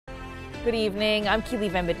Good evening. I'm Keely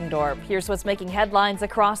Van Mittendorp. Here's what's making headlines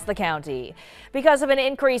across the county. Because of an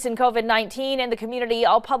increase in COVID-19 in the community,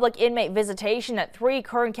 all public inmate visitation at 3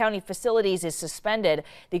 Kern County facilities is suspended.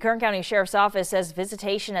 The Kern County Sheriff's Office says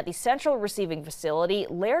visitation at the Central Receiving Facility,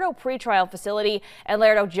 Lerdo Pretrial Facility, and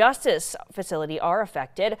Lerdo Justice Facility are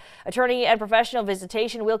affected. Attorney and professional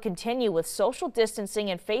visitation will continue with social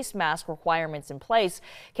distancing and face mask requirements in place.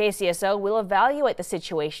 KCSO will evaluate the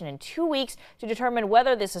situation in 2 weeks to determine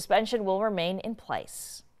whether the suspension will remain in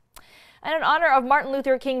place. And in honor of Martin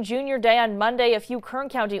Luther King Jr. Day on Monday, a few Kern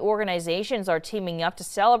County organizations are teaming up to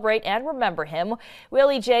celebrate and remember him.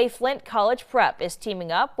 Willie J. Flint College Prep is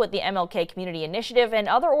teaming up with the MLK Community Initiative and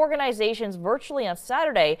other organizations virtually on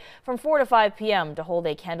Saturday from 4 to 5 p.m. to hold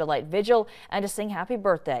a candlelight vigil and to sing happy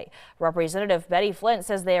birthday. Representative Betty Flint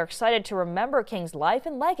says they are excited to remember King's life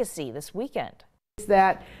and legacy this weekend.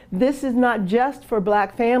 That this is not just for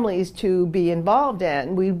black families to be involved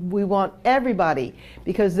in. We want everybody,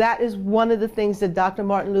 because that is one of the things that Dr.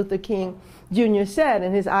 Martin Luther King Jr. said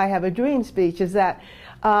in his I Have a Dream speech, is that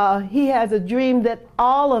he has a dream that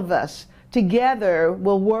all of us together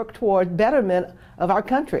will work toward betterment of our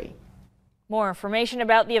country. More information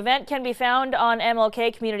about the event can be found on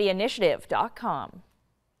MLKcommunityinitiative.com.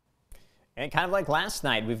 And kind of like last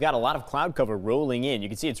night, we've got a lot of cloud cover rolling in. You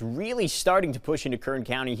can see it's really starting to push into Kern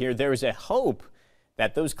County here. There is a hope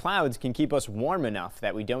that those clouds can keep us warm enough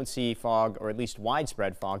that we don't see fog, or at least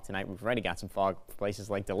widespread fog tonight. We've already got some fog places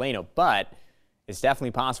like Delano, but it's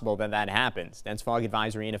definitely possible that that happens. Dense fog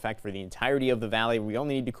advisory in effect for the entirety of the valley. We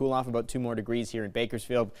only need to cool off about 2 more degrees here in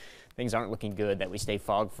Bakersfield. Things aren't looking good that we stay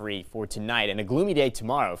fog free for tonight. And a gloomy day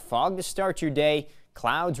tomorrow. Fog to start your day.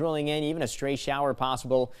 Clouds rolling in, even a stray shower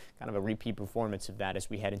possible. Kind of a repeat performance of that as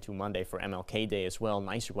we head into Monday for MLK Day as well.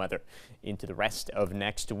 Nicer weather into the rest of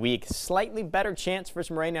next week. Slightly better chance for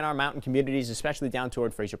some rain in our mountain communities, especially down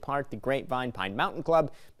toward Fraser Park, the Grapevine, Pine Mountain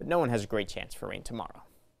Club, but no one has a great chance for rain tomorrow.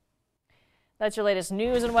 That's your latest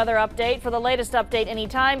news and weather update. For the latest update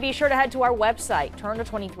anytime, be sure to head to our website,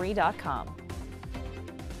 turn23.com.